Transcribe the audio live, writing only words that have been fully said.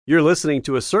You're listening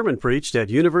to a sermon preached at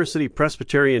University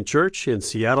Presbyterian Church in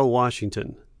Seattle,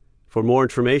 Washington. For more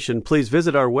information, please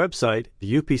visit our website,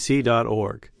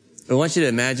 upc.org. I want you to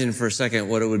imagine for a second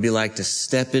what it would be like to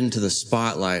step into the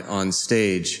spotlight on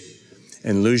stage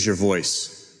and lose your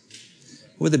voice.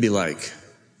 What would it be like?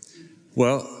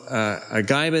 Well, a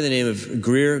guy by the name of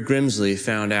Greer Grimsley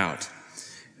found out.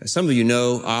 Some of you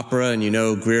know opera and you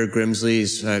know Greer Grimsley.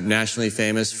 He's nationally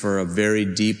famous for a very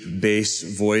deep bass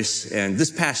voice. And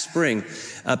this past spring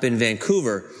up in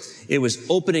Vancouver, it was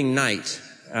opening night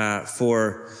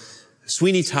for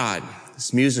Sweeney Todd,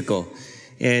 this musical.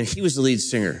 And he was the lead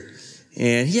singer.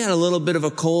 And he had a little bit of a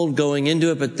cold going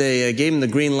into it, but they gave him the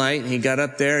green light. And he got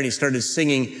up there and he started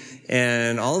singing.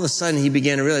 And all of a sudden he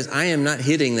began to realize, I am not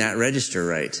hitting that register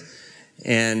right.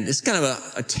 And it's kind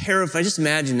of a terrifying, just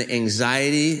imagine the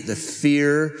anxiety, the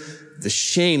fear, the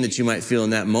shame that you might feel in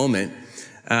that moment.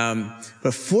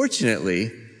 But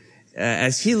fortunately,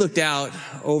 as he looked out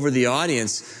over the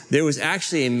audience, there was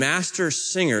actually a master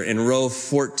singer in row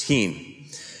 14.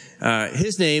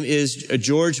 His name is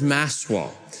George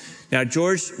Maswell. Now,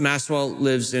 George Maswell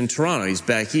lives in Toronto. He's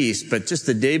back east, but just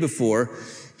the day before,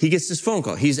 he gets this phone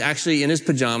call. He's actually in his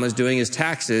pajamas doing his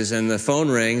taxes, and the phone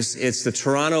rings. It's the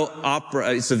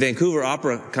it's the Vancouver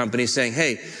Opera Company saying,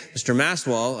 hey, Mr.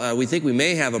 Maswell, we think we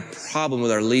may have a problem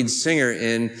with our lead singer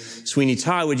in Sweeney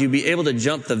Todd. Would you be able to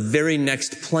jump the very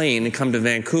next plane and come to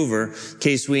Vancouver in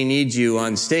case we need you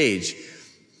on stage?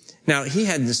 Now, he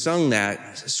had sung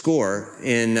that score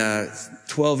in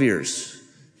 12 years.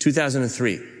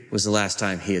 2003 was the last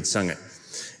time he had sung it.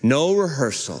 No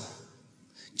rehearsal.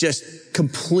 Just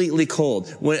completely cold.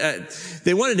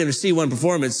 They wanted him to see one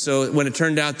performance, so when it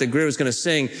turned out that Greer was going to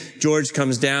sing, George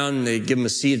comes down, they give him a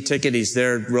seat ticket, he's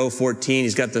there, row 14,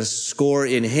 he's got the score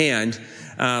in hand,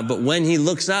 but when he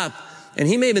looks up, and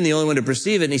he may have been the only one to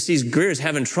perceive it, and he sees Greer's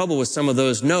having trouble with some of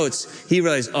those notes, he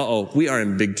realized, we are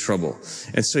in big trouble.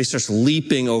 And so he starts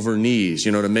leaping over knees,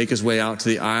 to make his way out to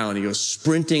the aisle, and he goes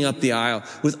sprinting up the aisle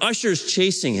with ushers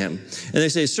chasing him. And they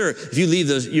say, sir, if you leave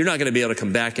those, you're not going to be able to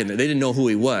come back in there. They didn't know who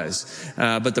he was.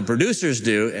 But the producers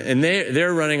do, and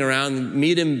they're running around,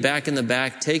 meet him back in the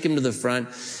back, take him to the front,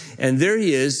 and there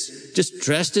he is, just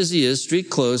dressed as he is, street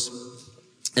clothes,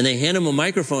 and they hand him a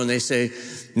microphone, and they say,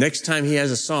 next time he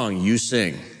has a song, you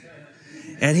sing.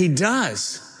 And he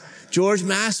does. George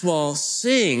Maswell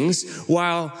sings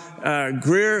while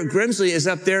Greer Grimsley is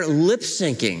up there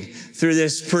lip-syncing through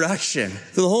this production.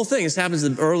 Through the whole thing. This happens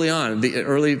early on, the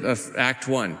early Act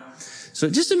 1. So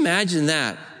just imagine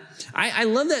that. I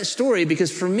love that story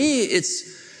because for me,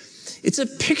 it's a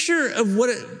picture of what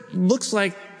it looks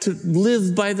like to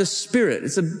live by the Spirit.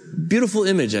 It's a beautiful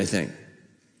image, I think.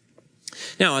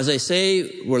 Now, as I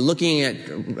say, we're looking at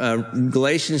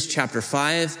Galatians chapter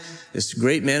 5, this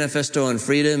great manifesto on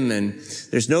freedom, and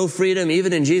there's no freedom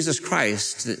even in Jesus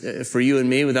Christ for you and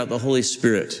me without the Holy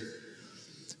Spirit.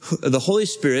 The Holy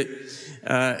Spirit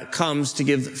comes to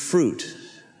give fruit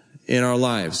in our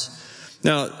lives.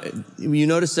 Now, you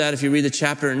notice that if you read the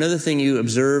chapter, another thing you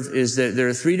observe is that there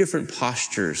are three different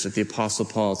postures that the Apostle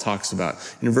Paul talks about.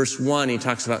 In verse 1, he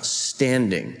talks about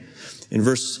standing. In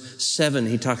verse 7,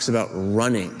 he talks about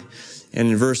running. And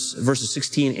in verses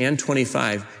 16 and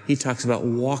 25, he talks about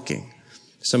walking.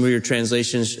 Some of your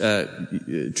translations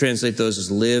translate those as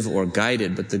live or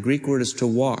guided, but the Greek word is to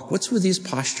walk. What's with these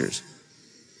postures?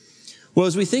 Well,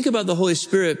 as we think about the Holy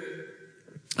Spirit,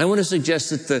 I want to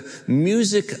suggest that the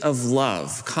music of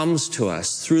love comes to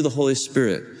us through the Holy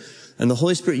Spirit. And the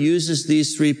Holy Spirit uses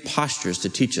these three postures to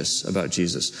teach us about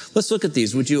Jesus. Let's look at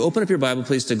these. Would you open up your Bible,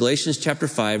 please, to Galatians chapter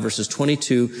 5, verses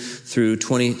 22 through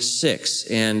 26.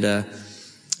 And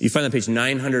you find that page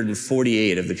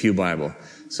 948 of the Pew Bible.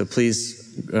 So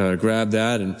please grab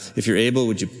that. And if you're able,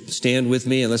 would you stand with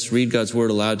me and let's read God's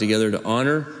Word aloud together to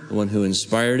honor the one who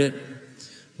inspired it,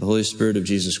 the Holy Spirit of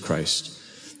Jesus Christ.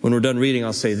 When we're done reading,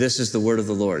 I'll say, this is the Word of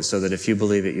the Lord, so that if you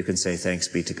believe it, you can say, thanks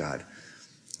be to God.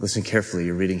 Listen carefully,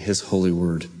 you're reading His holy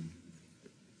word.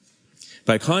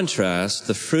 By contrast,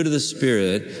 the fruit of the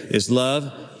Spirit is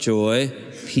love, joy,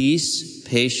 peace,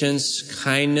 patience,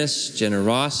 kindness,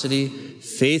 generosity,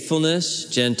 faithfulness,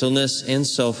 gentleness, and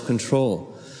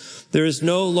self-control. There is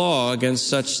no law against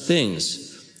such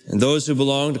things. And those who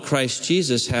belong to Christ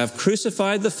Jesus have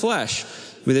crucified the flesh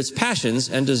with its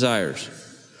passions and desires.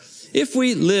 If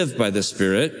we live by the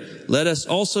Spirit, let us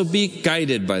also be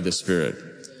guided by the Spirit.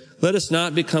 Let us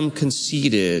not become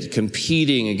conceited,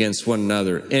 competing against one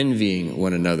another, envying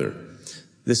one another.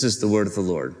 This is the word of the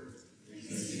Lord.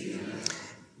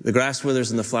 The grass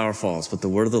withers and the flower falls, but the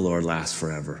word of the Lord lasts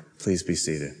forever. Please be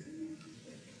seated.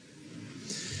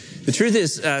 The truth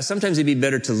is, sometimes it'd be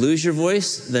better to lose your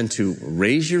voice than to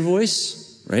raise your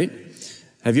voice, right?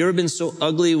 Have you ever been so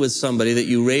ugly with somebody that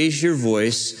you raise your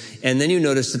voice and then you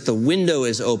notice that the window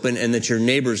is open and that your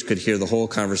neighbors could hear the whole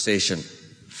conversation?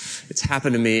 It's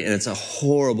happened to me, and it's a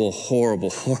horrible, horrible,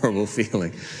 horrible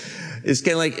feeling. It's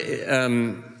kind of like,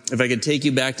 if I could take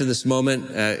you back to this moment,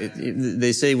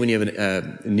 they say when you have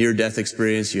a near-death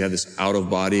experience, you have this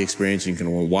out-of-body experience, and you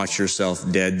can watch yourself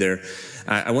dead there.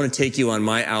 I want to take you on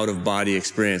my out-of-body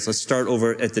experience. Let's start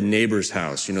over at the neighbor's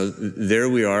house. You know, there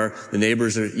we are. The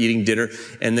neighbors are eating dinner,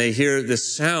 and they hear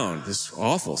this sound, this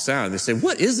awful sound. They say,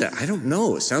 "What is that?" "I don't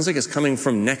know. It sounds like it's coming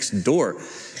from next door."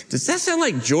 "Does that sound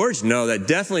like George?" "No, that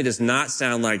definitely does not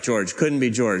sound like George. Couldn't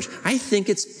be George." "I think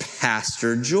it's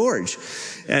Pastor George."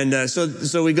 And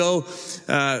so we go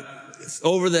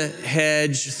over the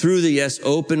hedge, through the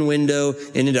open window,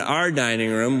 and into our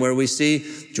dining room, where we see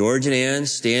George and Ann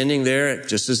standing there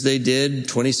just as they did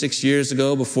 26 years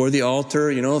ago before the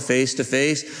altar, you know, face to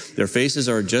face. Their faces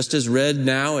are just as red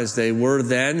now as they were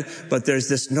then, but there's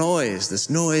this noise.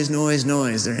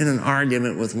 They're in an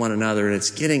argument with one another, and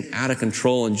it's getting out of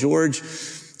control, and George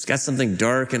has got something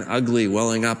dark and ugly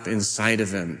welling up inside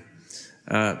of him.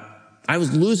 I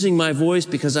was losing my voice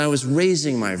because I was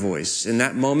raising my voice in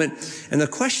that moment. And the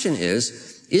question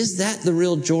is that the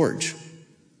real George?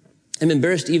 I'm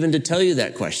embarrassed even to tell you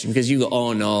that question, because you go,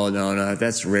 "Oh, no,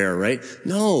 that's rare, right?"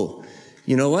 No.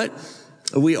 You know what?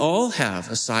 We all have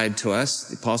a side to us.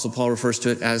 The Apostle Paul refers to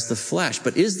it as the flesh.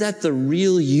 But is that the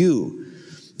real you?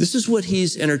 This is what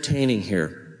he's entertaining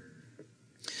here.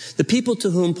 The people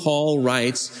to whom Paul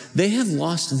writes, they have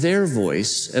lost their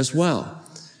voice as well.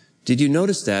 Did you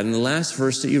notice that in the last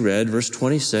verse that you read, verse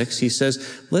 26, he says,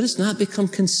 "Let us not become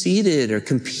conceited or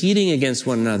competing against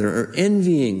one another or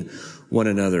envying one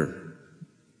another."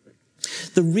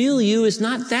 The real you is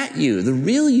not that you. The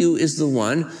real you is the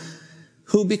one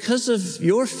who, because of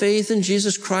your faith in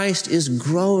Jesus Christ, is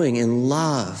growing in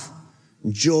love,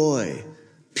 joy,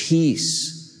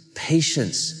 peace,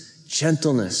 patience,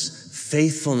 gentleness,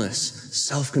 faithfulness,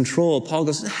 self-control. Paul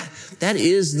goes, that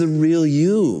is the real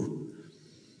you.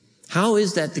 How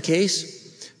is that the case?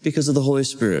 Because of the Holy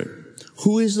Spirit.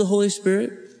 Who is the Holy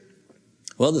Spirit?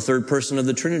 Well, the third person of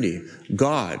the Trinity,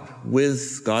 God,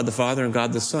 with God the Father and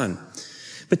God the Son.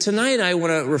 But tonight I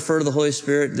want to refer to the Holy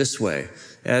Spirit this way,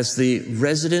 as the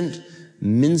resident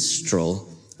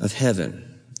minstrel of heaven.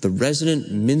 The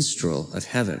resident minstrel of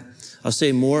heaven. I'll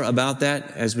say more about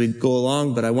that as we go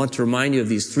along, but I want to remind you of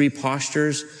these three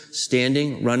postures: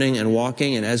 standing, running, and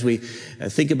walking. And as we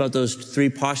think about those three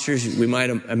postures, we might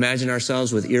imagine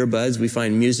ourselves with earbuds. We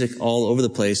find music all over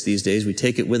the place these days. We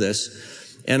take it with us.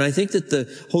 And I think that the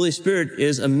Holy Spirit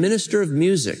is a minister of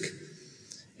music.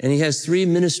 And he has three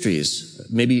ministries,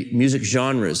 maybe music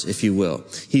genres, if you will.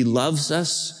 He loves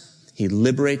us, he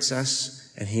liberates us,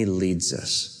 and he leads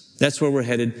us. That's where we're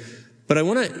headed. But I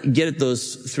want to get at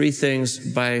those three things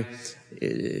by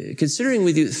considering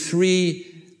with you three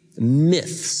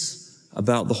myths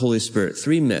about the Holy Spirit.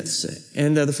 Three myths.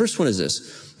 And the first one is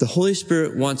this: the Holy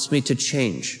Spirit wants me to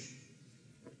change.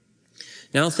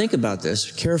 Now think about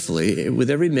this carefully. With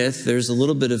every myth, there's a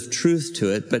little bit of truth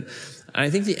to it, but I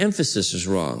think the emphasis is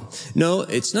wrong. No,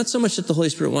 it's not so much that the Holy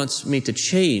Spirit wants me to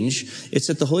change. It's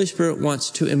that the Holy Spirit wants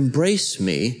to embrace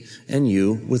me and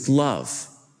you with love.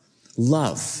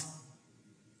 Love.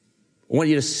 I want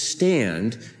you to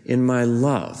stand in my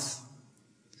love.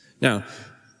 Now,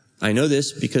 I know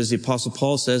this because the Apostle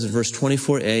Paul says in verse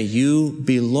 24a, you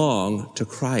belong to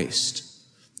Christ.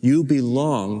 You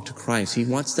belong to Christ. He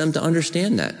wants them to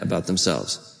understand that about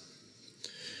themselves.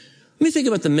 Let me think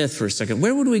about the myth for a second.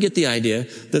 Where would we get the idea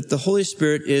that the Holy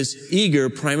Spirit is eager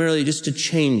primarily just to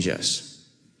change us?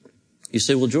 You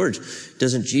say, well, George,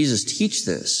 doesn't Jesus teach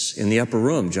this in the upper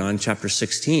room? John chapter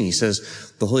 16, he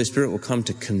says, the Holy Spirit will come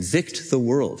to convict the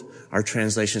world. Our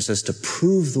translation says to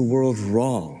prove the world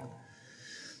wrong.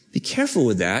 Be careful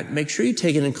with that. Make sure you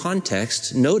take it in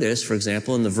context. Notice, for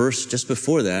example, in the verse just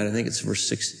before that, I think it's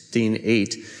verse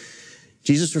 16:8,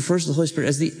 Jesus refers to the Holy Spirit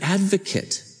as the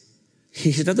advocate.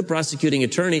 He's not the prosecuting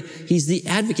attorney. He's the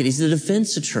advocate. He's the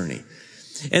defense attorney.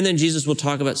 And then Jesus will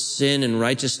talk about sin and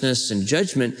righteousness and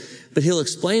judgment, but he'll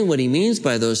explain what he means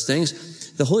by those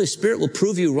things. The Holy Spirit will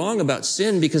prove you wrong about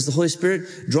sin because the Holy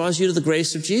Spirit draws you to the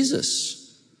grace of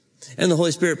Jesus. And the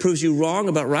Holy Spirit proves you wrong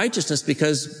about righteousness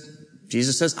because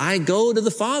Jesus says, I go to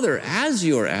the Father as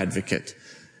your advocate.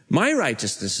 My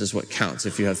righteousness is what counts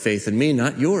if you have faith in me,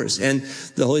 not yours. And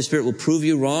the Holy Spirit will prove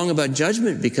you wrong about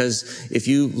judgment because if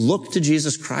you look to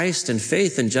Jesus Christ in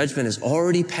faith, then judgment has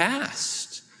already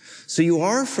passed. So you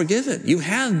are forgiven. You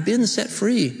have been set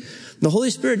free. The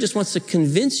Holy Spirit just wants to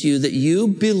convince you that you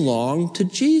belong to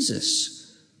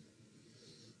Jesus.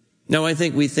 Now, we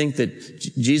think that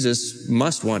Jesus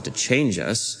must want to change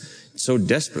us so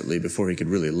desperately before he could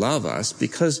really love us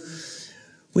because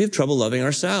we have trouble loving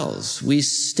ourselves. We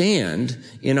stand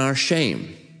in our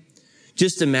shame.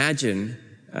 Just imagine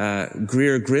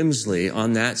Greer Grimsley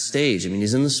on that stage.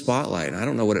 He's in the spotlight. I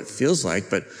don't know what it feels like,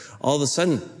 but all of a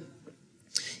sudden,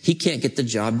 he can't get the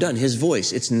job done. His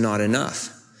voice, it's not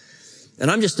enough.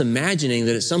 And I'm just imagining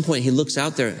that at some point he looks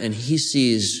out there and he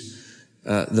sees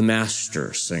the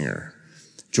master singer,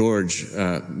 George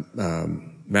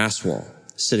Maswell,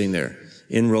 sitting there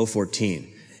in row 14.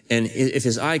 And if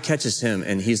his eye catches him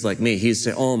and he's like me, he'd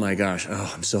say, oh my gosh,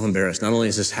 I'm so embarrassed. Not only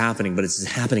is this happening, but it's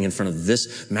happening in front of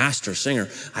this master singer.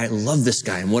 I love this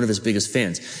guy. I'm one of his biggest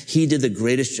fans. He did the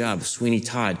greatest job of Sweeney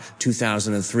Todd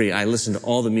 2003. I listened to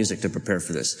all the music to prepare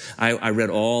for this. I read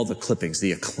all the clippings,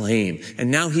 the acclaim.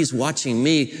 And now he's watching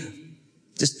me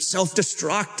just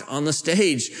self-destruct on the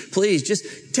stage. Please,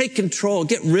 just take control.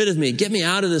 Get rid of me. Get me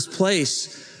out of this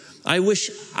place. I wish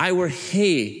I were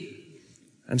he.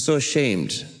 I'm so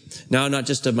ashamed. Now, not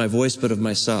just of my voice, but of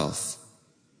myself.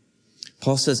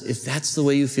 Paul says, if that's the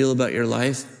way you feel about your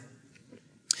life,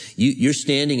 you're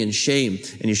standing in shame,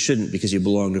 and you shouldn't because you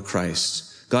belong to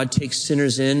Christ. God takes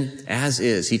sinners in as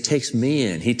is. He takes me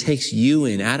in. He takes you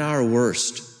in at our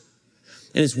worst.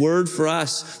 And his word for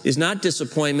us is not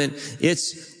disappointment.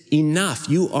 It's enough.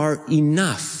 You are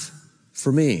enough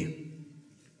for me.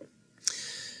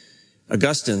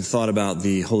 Augustine thought about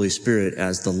the Holy Spirit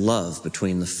as the love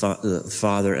between the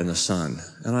Father and the Son.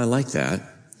 And I like that.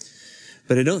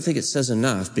 But I don't think it says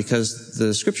enough because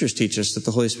the scriptures teach us that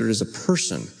the Holy Spirit is a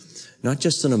person, not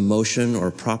just an emotion or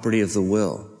a property of the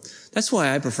will. That's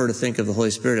why I prefer to think of the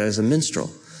Holy Spirit as a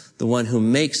minstrel, the one who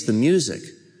makes the music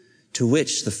to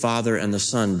which the Father and the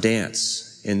Son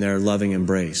dance in their loving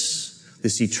embrace.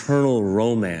 This eternal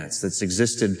romance that's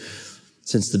existed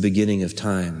since the beginning of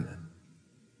time.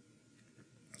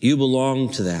 You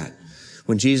belong to that.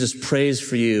 When Jesus prays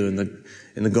for you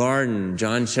in the garden,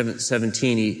 John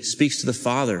 17, he speaks to the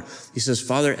Father. He says,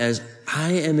 Father, as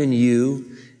I am in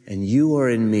you and you are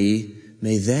in me,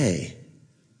 may they,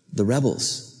 the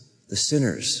rebels, the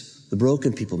sinners, the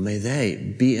broken people, may they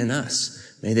be in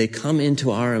us. May they come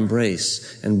into our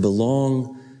embrace and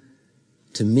belong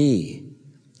to me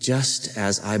just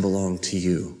as I belong to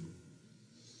you.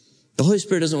 The Holy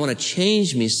Spirit doesn't want to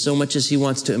change me so much as he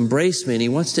wants to embrace me, and he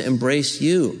wants to embrace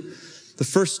you. The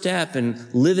first step in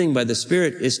living by the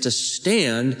Spirit is to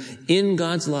stand in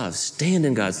God's love. Stand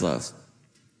in God's love.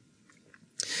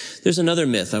 There's another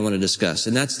myth I want to discuss,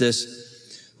 and that's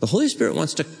this. The Holy Spirit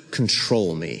wants to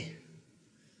control me.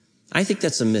 I think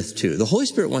that's a myth too. The Holy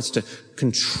Spirit wants to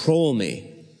control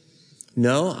me.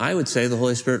 No, I would say the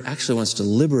Holy Spirit actually wants to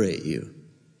liberate you.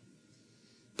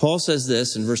 Paul says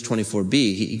this in verse 24b.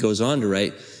 He goes on to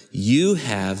write, you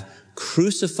have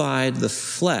crucified the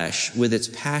flesh with its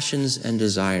passions and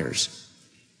desires.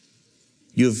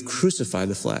 You have crucified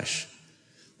the flesh.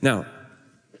 Now,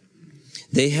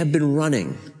 they have been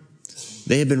running.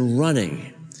 They have been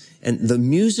running. And the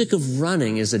music of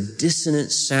running is a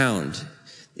dissonant sound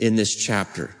in this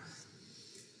chapter.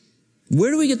 Where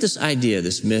do we get this idea,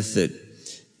 this myth that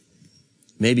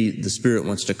maybe the Spirit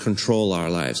wants to control our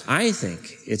lives? I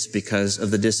think it's because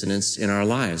of the dissonance in our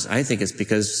lives. I think it's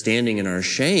because standing in our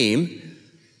shame,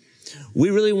 we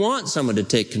really want someone to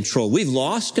take control. We've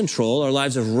lost control. Our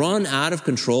lives have run out of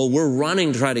control. We're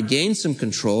running to try to gain some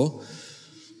control,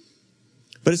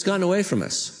 but it's gotten away from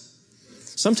us.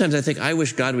 Sometimes I think I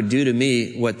wish God would do to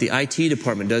me what the IT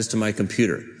department does to my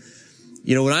computer.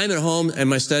 You know, when I'm at home in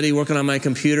my study working on my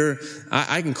computer,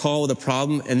 I can call with a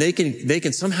problem and they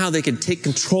can take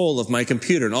control of my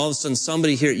computer. And all of a sudden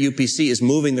somebody here at UPC is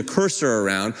moving the cursor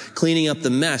around, cleaning up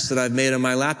the mess that I've made on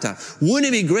my laptop.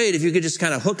 Wouldn't it be great if you could just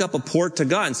kind of hook up a port to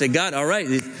God and say, God, all right,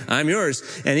 I'm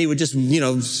yours. And he would just,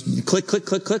 click, click,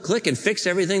 click, click, click and fix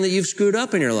everything that you've screwed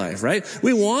up in your life, right?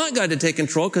 We want God to take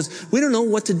control because we don't know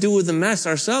what to do with the mess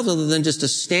ourselves other than just to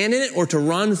stand in it or to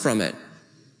run from it.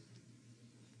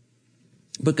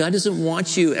 But God doesn't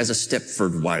want you as a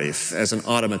Stepford wife, as an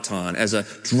automaton, as a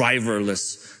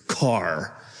driverless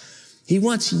car. He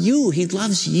wants you. He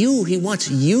loves you. He wants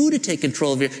you to take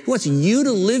control of He wants you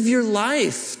to live your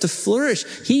life, to flourish.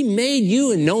 He made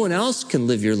you and no one else can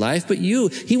live your life but you.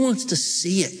 He wants to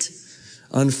see it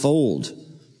unfold.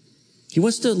 He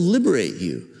wants to liberate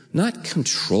you, not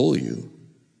control you.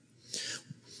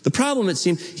 The problem, it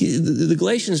seemed, the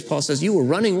Galatians, Paul says, you were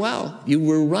running well. You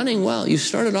were running well. You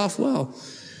started off well.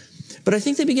 But I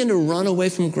think they begin to run away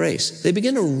from grace. They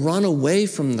begin to run away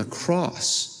from the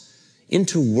cross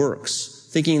into works,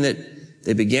 thinking that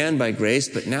they began by grace,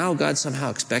 but now God somehow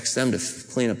expects them to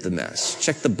clean up the mess,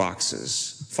 check the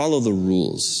boxes, follow the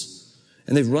rules.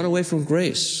 And they've run away from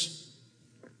grace.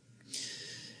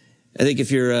 I think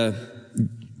if you're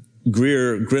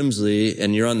Greer Grimsley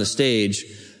and you're on the stage,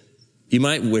 you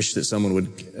might wish that someone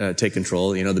would take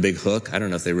control, the big hook. I don't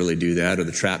know if they really do that, or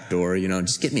the trap door,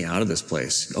 just get me out of this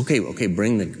place. Okay,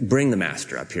 bring the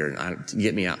master up here and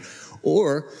get me out.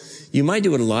 Or you might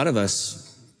do what a lot of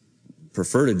us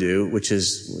prefer to do, which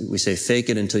is we say, fake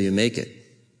it until you make it.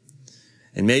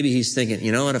 And maybe he's thinking,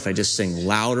 you know what, if I just sing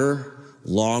louder,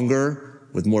 longer,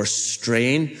 with more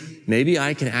strain, maybe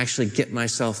I can actually get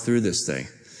myself through this thing.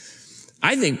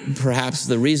 I think perhaps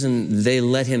the reason they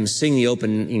let him sing the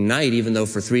opening night, even though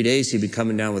for 3 days he'd been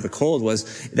coming down with a cold,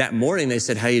 was that morning they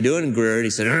said, how you doing, Greer? And he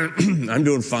said, I'm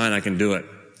doing fine, I can do it.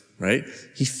 Right?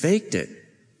 He faked it.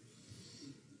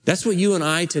 That's what you and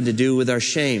I tend to do with our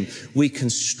shame. We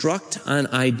construct an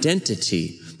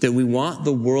identity that we want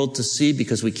the world to see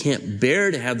because we can't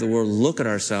bear to have the world look at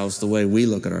ourselves the way we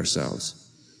look at ourselves.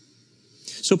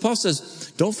 So Paul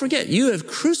says, don't forget, you have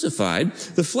crucified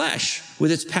the flesh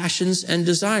with its passions and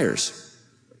desires.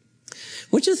 I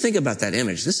want you to think about that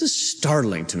image. This is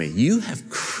startling to me. You have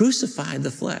crucified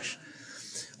the flesh.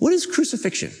 What is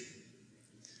crucifixion?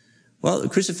 Well,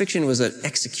 crucifixion was an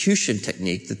execution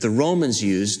technique that the Romans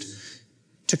used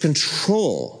to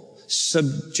control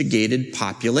subjugated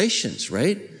populations,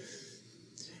 right?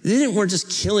 They weren't just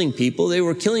killing people. They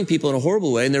were killing people in a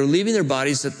horrible way, and they were leaving their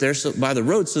bodies up there by the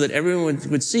road so that everyone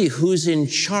would see who's in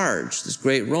charge, this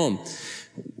great Rome.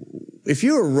 If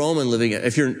you're a Roman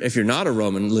if you're not a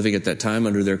Roman living at that time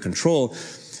under their control,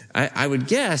 I would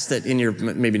guess that in your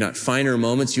maybe not finer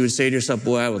moments, you would say to yourself,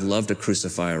 boy, I would love to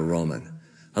crucify a Roman.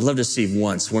 I'd love to see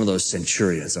once one of those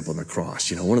centurions up on the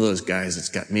cross, one of those guys that's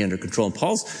got me under control. And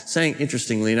Paul's saying,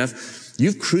 interestingly enough,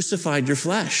 you've crucified your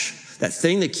flesh. That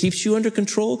thing that keeps you under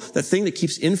control, that thing that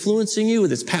keeps influencing you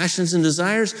with its passions and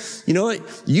desires, you know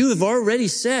what? You have already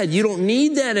said you don't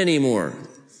need that anymore.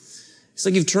 It's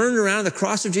like you've turned around the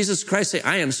cross of Jesus Christ, say,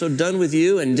 I am so done with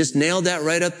you, and just nailed that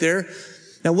right up there.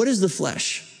 Now, what is the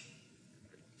flesh?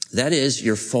 That is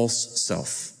your false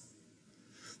self.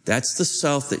 That's the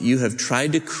self that you have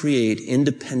tried to create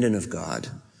independent of God.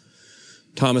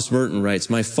 Thomas Merton writes,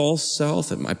 my false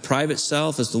self and my private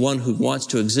self is the one who wants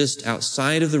to exist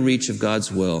outside of the reach of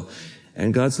God's will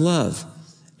and God's love,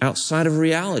 outside of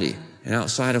reality and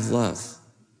outside of love.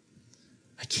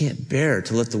 I can't bear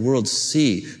to let the world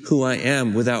see who I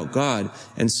am without God.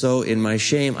 And so in my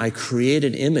shame, I create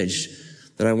an image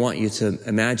that I want you to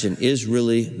imagine is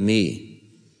really me.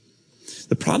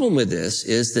 The problem with this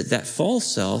is that false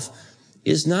self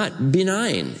is not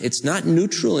benign. It's not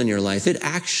neutral in your life. It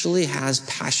actually has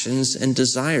passions and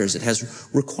desires. It has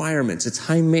requirements. It's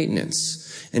high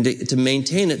maintenance. And to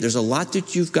maintain it, there's a lot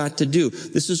that you've got to do.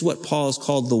 This is what Paul has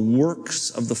called the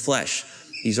works of the flesh.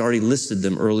 He's already listed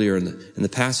them earlier in the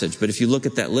passage. But if you look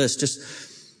at that list, just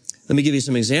let me give you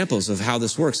some examples of how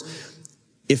this works.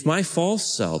 If my false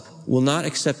self will not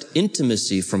accept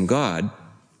intimacy from God,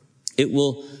 it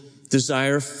will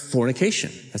desire fornication.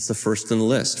 That's the first in the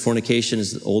list. Fornication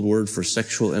is the old word for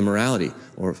sexual immorality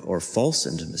or false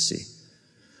intimacy.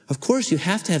 Of course, you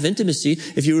have to have intimacy.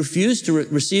 If you refuse to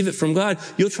receive it from God,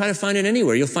 you'll try to find it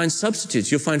anywhere. You'll find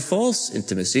substitutes. You'll find false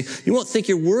intimacy. You won't think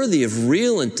you're worthy of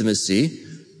real intimacy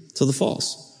till the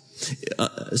false.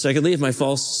 Secondly, if my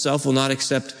false self will not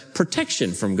accept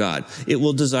protection from God, it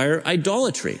will desire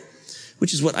idolatry,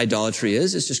 which is what idolatry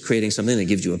is. It's just creating something that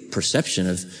gives you a perception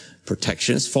of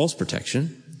protection. It's false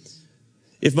protection.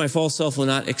 If my false self will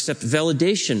not accept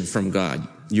validation from God,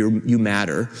 you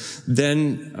matter,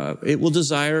 then it will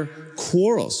desire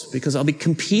quarrels because I'll be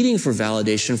competing for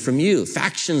validation from you.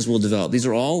 Factions will develop. These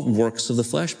are all works of the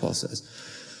flesh, Paul says.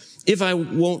 If I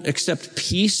won't accept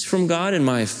peace from God in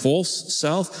my false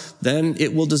self, then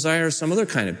it will desire some other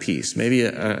kind of peace, maybe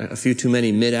a few too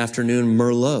many mid-afternoon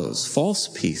Merlots, false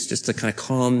peace, just to kind of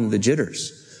calm the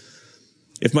jitters.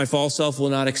 If my false self will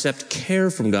not accept care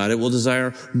from God, it will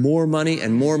desire more money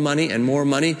and more money and more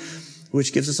money,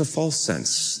 which gives us a false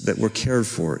sense that we're cared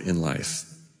for in life.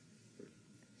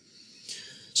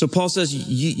 So Paul says,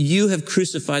 you have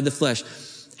crucified the flesh.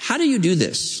 How do you do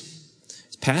this?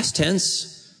 It's past tense.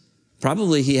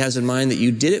 Probably he has in mind that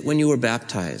you did it when you were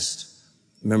baptized.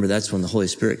 Remember, that's when the Holy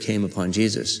Spirit came upon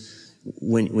Jesus.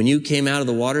 When you came out of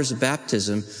the waters of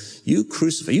baptism, you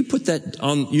crucified, you put that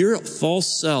on your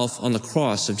false self on the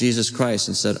cross of Jesus Christ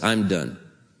and said, I'm done.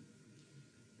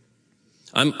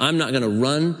 I'm not going to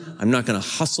run. I'm not going to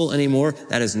hustle anymore.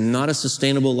 That is not a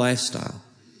sustainable lifestyle.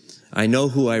 I know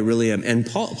who I really am. And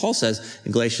Paul says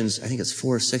in Galatians, I think it's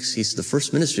 4 or 6, he says the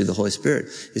first ministry of the Holy Spirit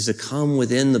is to come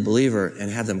within the believer and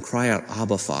have them cry out,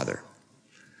 Abba, Father.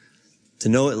 To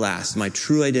know at last, my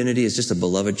true identity is just a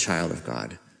beloved child of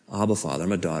God. Abba, Father,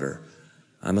 I'm a daughter.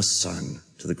 I'm a son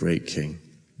to the great King.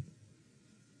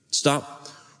 Stop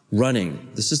running.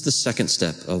 This is the second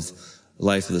step of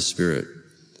life of the Spirit.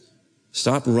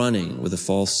 Stop running with a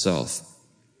false self.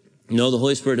 No, the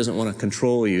Holy Spirit doesn't want to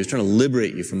control you. He's trying to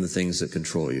liberate you from the things that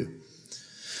control you.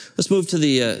 Let's move to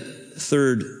the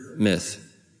third myth.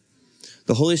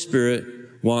 The Holy Spirit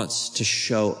wants to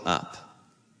show up.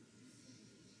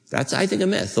 That's, I think, a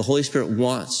myth. The Holy Spirit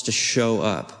wants to show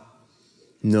up.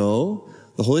 No,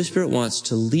 the Holy Spirit wants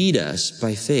to lead us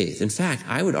by faith. In fact,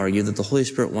 I would argue that the Holy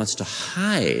Spirit wants to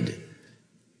hide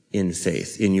in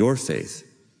faith, in your faith.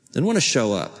 Doesn't want to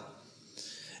show up.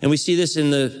 And we see this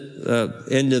in the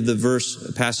end of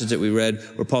the passage that we read,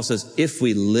 where Paul says, if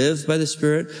we live by the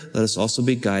Spirit, let us also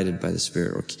be guided by the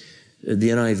Spirit. Or the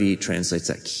NIV translates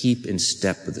that, keep in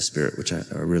step with the Spirit, which I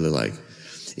really like.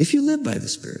 If you live by the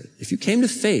Spirit, if you came to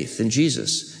faith in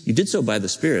Jesus, you did so by the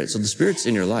Spirit, so the Spirit's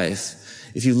in your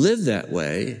life. If you live that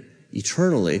way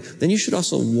eternally, then you should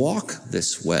also walk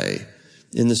this way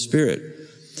in the Spirit.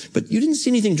 But you didn't see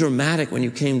anything dramatic when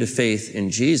you came to faith in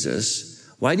Jesus.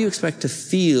 Why do you expect to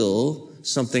feel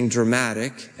something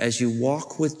dramatic as you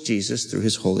walk with Jesus through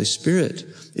his Holy Spirit?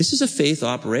 This is a faith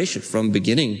operation from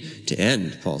beginning to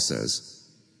end, Paul says.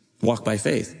 Walk by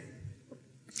faith.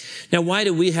 Now, why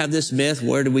do we have this myth?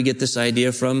 Where do we get this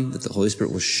idea from? That the Holy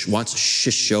Spirit wants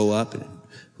to show up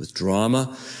with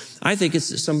drama? I think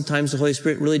it's sometimes the Holy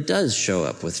Spirit really does show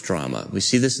up with drama. We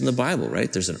see this in the Bible,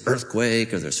 right? There's an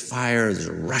earthquake, or there's fire, or there's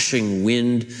a rushing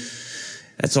wind.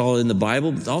 That's all in the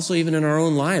Bible. But also even in our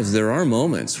own lives, there are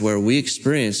moments where we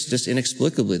experience just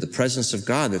inexplicably the presence of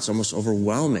God that's almost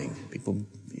overwhelming. People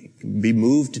be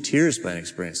moved to tears by an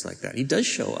experience like that. He does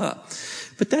show up.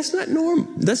 But that's not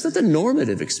the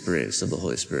normative experience of the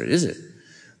Holy Spirit, is it?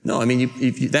 No, I mean,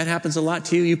 if that happens a lot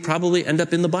to you, you probably end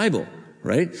up in the Bible,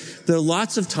 right? There are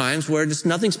lots of times where just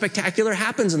nothing spectacular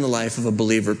happens in the life of a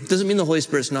believer. It doesn't mean the Holy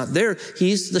Spirit's not there.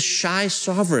 He's the shy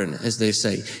sovereign, as they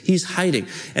say. He's hiding.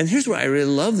 And here's where I really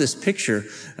love this picture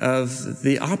of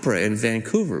the opera in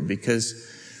Vancouver, because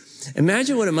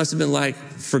imagine what it must have been like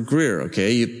for Greer,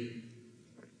 okay?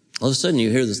 All of a sudden you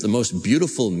hear the most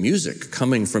beautiful music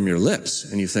coming from your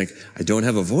lips, and you think, I don't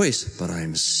have a voice, but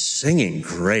I'm singing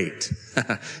great.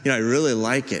 I really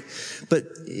like it. But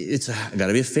it's got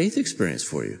to be a faith experience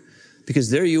for you, because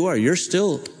there you are. You're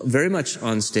still very much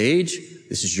on stage.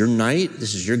 This is your night.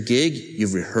 This is your gig.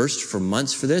 You've rehearsed for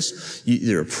months for this.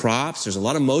 There are props. There's a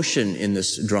lot of motion in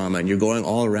this drama, and you're going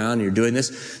all around and you're doing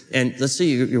this. And let's say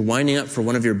you're winding up for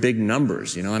one of your big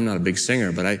numbers. I'm not a big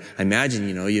singer, but I imagine,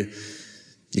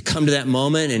 you come to that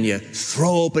moment and you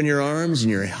throw open your arms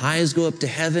and your eyes go up to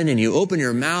heaven and you open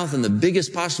your mouth in the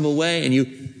biggest possible way and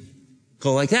you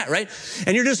go like that, right?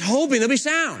 And you're just hoping there'll be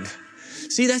sound.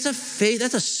 See, that's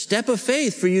a step of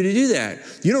faith for you to do that.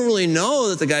 You don't really know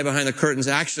that the guy behind the curtain's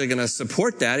actually going to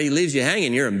support that. He leaves you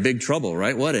hanging. You're in big trouble,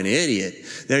 right? What an idiot.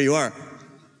 There you are.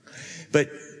 But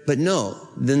no,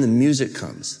 then the music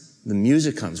comes. The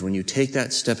music comes when you take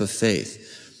that step of faith.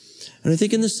 And I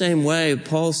think in the same way,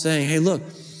 Paul's saying, hey, look,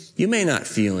 you may not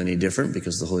feel any different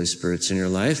because the Holy Spirit's in your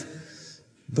life,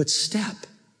 but step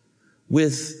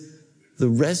with the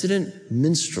resident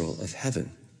minstrel of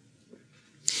heaven.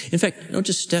 In fact, don't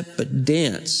just step, but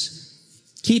dance.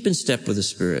 Keep in step with the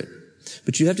Spirit.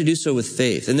 But you have to do so with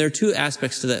faith. And there are two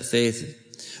aspects to that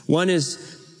faith. One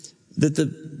is that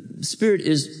the Spirit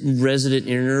is resident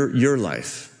in your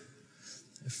life.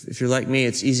 If you're like me,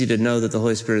 it's easy to know that the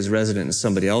Holy Spirit is resident in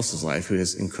somebody else's life who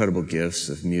has incredible gifts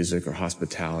of music or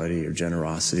hospitality or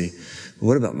generosity. But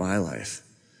what about my life?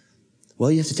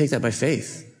 Well, you have to take that by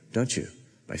faith, don't you?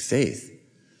 By faith.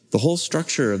 The whole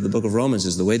structure of the book of Romans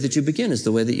is the way that you begin is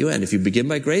the way that you end. If you begin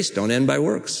by grace, don't end by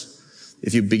works.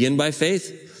 If you begin by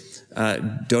faith,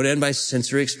 don't end by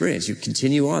sensory experience. You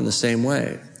continue on the same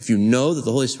way. If you know that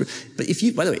the Holy Spirit, but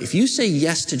by the way, if you say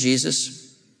yes to Jesus,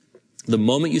 the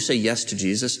moment you say yes to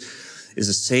Jesus is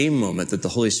the same moment that the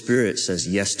Holy Spirit says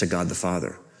yes to God the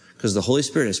Father. Because the Holy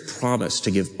Spirit has promised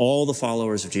to give all the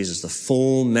followers of Jesus the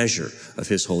full measure of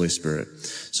his Holy Spirit.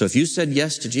 So if you said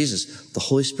yes to Jesus, the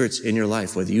Holy Spirit's in your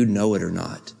life, whether you know it or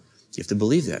not. You have to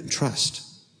believe that and trust.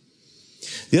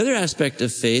 The other aspect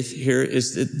of faith here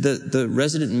is that the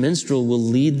resident minstrel will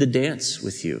lead the dance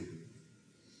with you.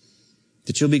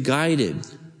 That you'll be guided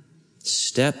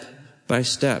step by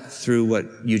step through what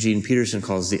Eugene Peterson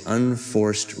calls the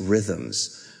unforced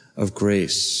rhythms of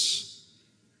grace.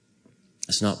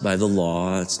 It's not by the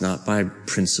law. It's not by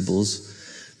principles,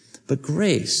 but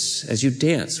grace as you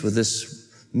dance with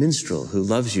this minstrel who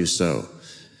loves you so.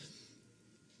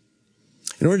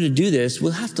 In order to do this,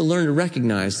 we'll have to learn to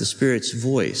recognize the Spirit's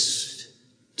voice,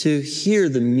 to hear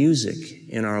the music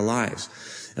in our lives.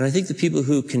 And I think the people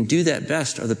who can do that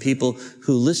best are the people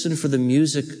who listen for the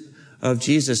music of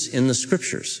Jesus in the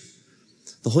Scriptures.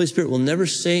 The Holy Spirit will never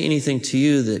say anything to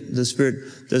you that the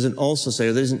Spirit doesn't also say,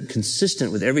 or that isn't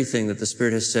consistent with everything that the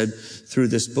Spirit has said through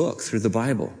this book, through the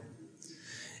Bible.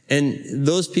 And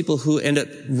those people who end up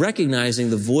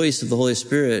recognizing the voice of the Holy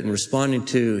Spirit and responding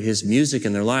to His music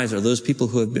in their lives are those people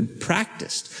who have been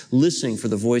practiced listening for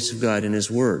the voice of God in His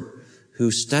Word,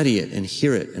 who study it and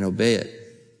hear it and obey it.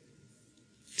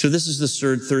 So this is the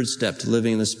third step to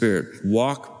living in the Spirit.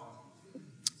 Walk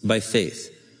by faith.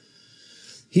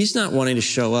 He's not wanting to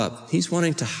show up. He's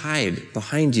wanting to hide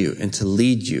behind you and to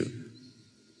lead you.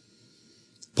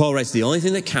 Paul writes, the only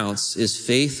thing that counts is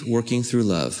faith working through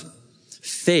love.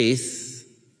 Faith,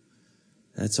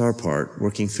 that's our part,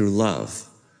 working through love.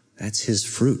 That's His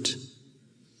fruit.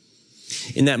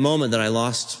 In that moment that I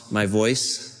lost my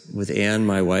voice with Anne,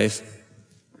 my wife,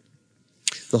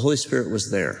 the Holy Spirit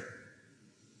was there.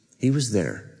 He was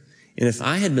there. And if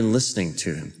I had been listening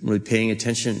to Him, really paying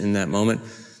attention in that moment,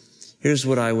 here's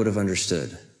what I would have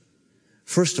understood.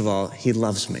 First of all, He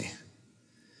loves me.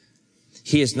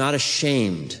 He is not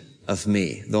ashamed of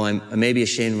me, though I may be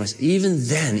ashamed of myself. Even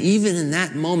then, even in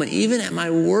that moment, even at my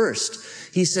worst,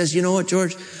 He says, you know what,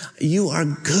 George? You are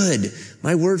good.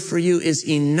 My word for you is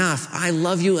enough. I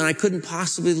love you, and I couldn't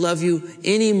possibly love you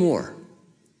anymore.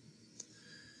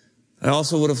 I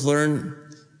also would have learned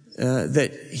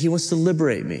that He wants to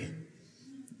liberate me.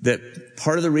 That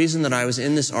part of the reason that I was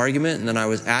in this argument and that I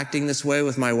was acting this way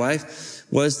with my wife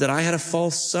was that I had a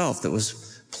false self that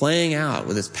was playing out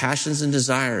with its passions and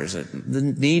desires, the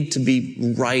need to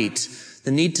be right,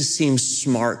 the need to seem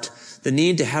smart, the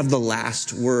need to have the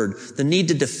last word, the need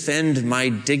to defend my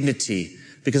dignity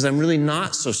because I'm really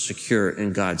not so secure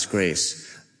in God's grace.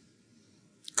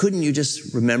 Couldn't you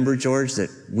just remember, George, that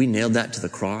we nailed that to the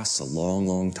cross a long,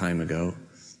 long time ago?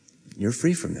 You're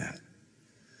free from that.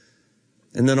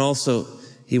 And then also,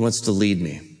 He wants to lead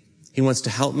me. He wants to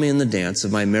help me in the dance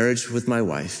of my marriage with my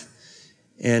wife.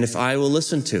 And if I will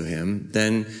listen to Him,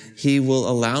 then He will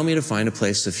allow me to find a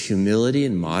place of humility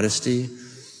and modesty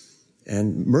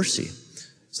and mercy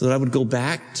so that I would go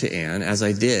back to Anne, as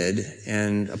I did,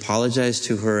 and apologize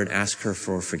to her and ask her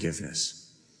for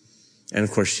forgiveness. And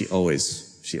of course, she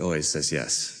always says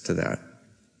yes to that.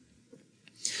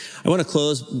 I want to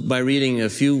close by reading a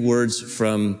few words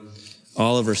from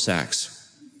Oliver Sacks.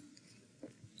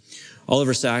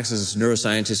 Oliver Sacks is a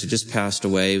neuroscientist who just passed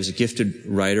away. He was a gifted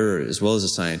writer as well as a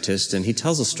scientist, and he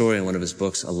tells a story in one of his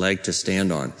books, A Leg to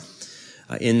Stand On.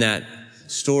 In that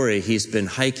story, he's been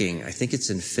hiking, I think it's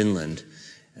in Finland,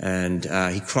 and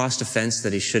he crossed a fence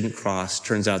that he shouldn't cross.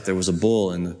 Turns out there was a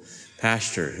bull in the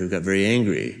pasture who got very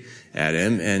angry at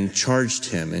him and charged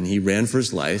him, and he ran for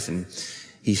his life, and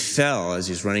he fell as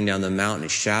he was running down the mountain. He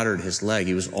shattered his leg.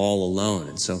 He was all alone.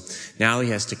 And so now he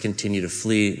has to continue to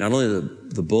flee not only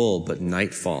the bull, but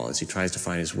nightfall as he tries to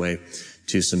find his way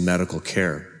to some medical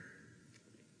care.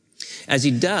 As he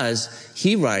does,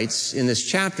 he writes in this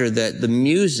chapter that the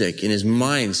music in his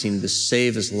mind seemed to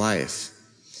save his life.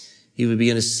 He would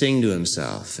begin to sing to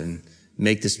himself and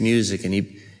make this music, and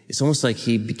it's almost like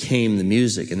he became the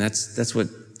music. And that's what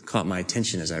caught my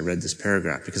attention as I read this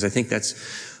paragraph, because I think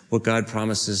that's what God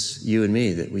promises you and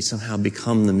me, that we somehow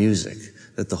become the music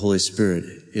that the Holy Spirit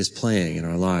is playing in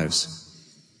our lives.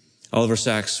 Oliver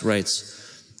Sacks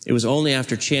writes, it was only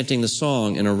after chanting the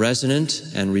song in a resonant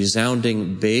and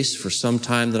resounding bass for some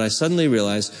time that I suddenly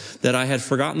realized that I had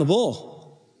forgotten the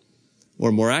bull.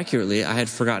 Or more accurately, I had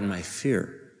forgotten my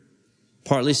fear.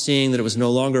 Partly seeing that it was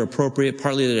no longer appropriate,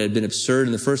 partly that it had been absurd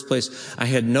in the first place, I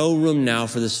had no room now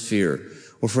for this fear,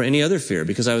 or for any other fear,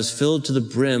 because I was filled to the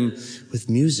brim with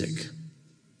music.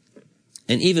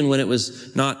 And even when it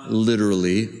was not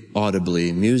literally,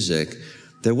 audibly music,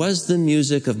 there was the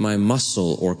music of my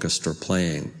muscle orchestra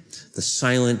playing, the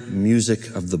silent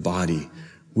music of the body.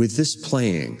 With this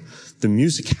playing, the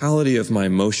musicality of my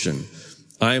motion,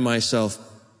 I myself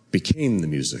became the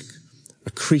music,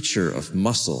 a creature of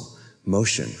muscle,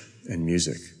 motion, and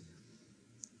music.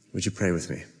 Would you pray with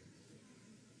me?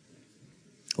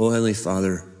 Oh, Heavenly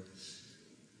Father,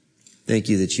 thank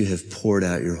you that you have poured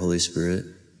out your Holy Spirit.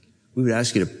 We would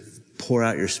ask you to pour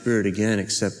out your Spirit again,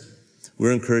 except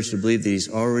we're encouraged to believe that He's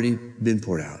already been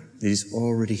poured out, that He's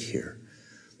already here,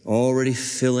 already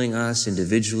filling us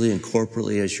individually and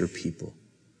corporately as your people.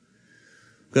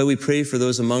 God, we pray for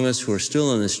those among us who are still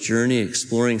on this journey,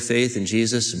 exploring faith in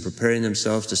Jesus and preparing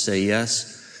themselves to say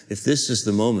yes. If this is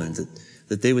the moment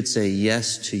that they would say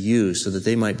yes to you so that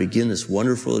they might begin this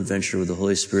wonderful adventure with the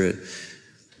Holy Spirit,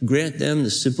 grant them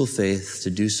the simple faith to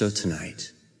do so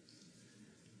tonight.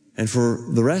 And for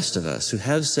the rest of us who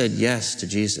have said yes to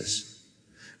Jesus,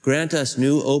 grant us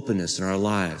new openness in our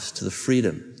lives to the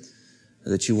freedom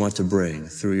that you want to bring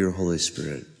through your Holy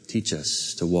Spirit. Teach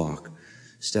us to walk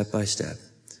step by step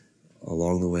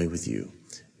along the way with you.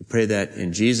 We pray that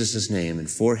in Jesus' name and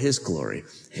for his glory.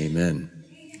 Amen.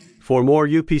 For more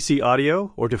UPC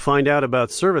audio or to find out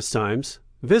about service times,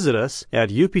 visit us at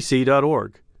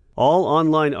upc.org. All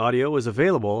online audio is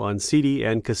available on CD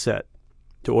and cassette.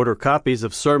 To order copies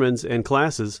of sermons and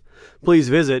classes, please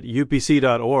visit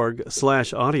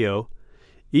upc.org/audio,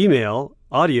 email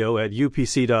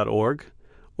audio@upc.org,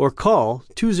 or call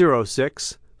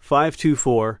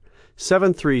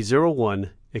 206-524-7301,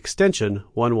 extension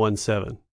 117.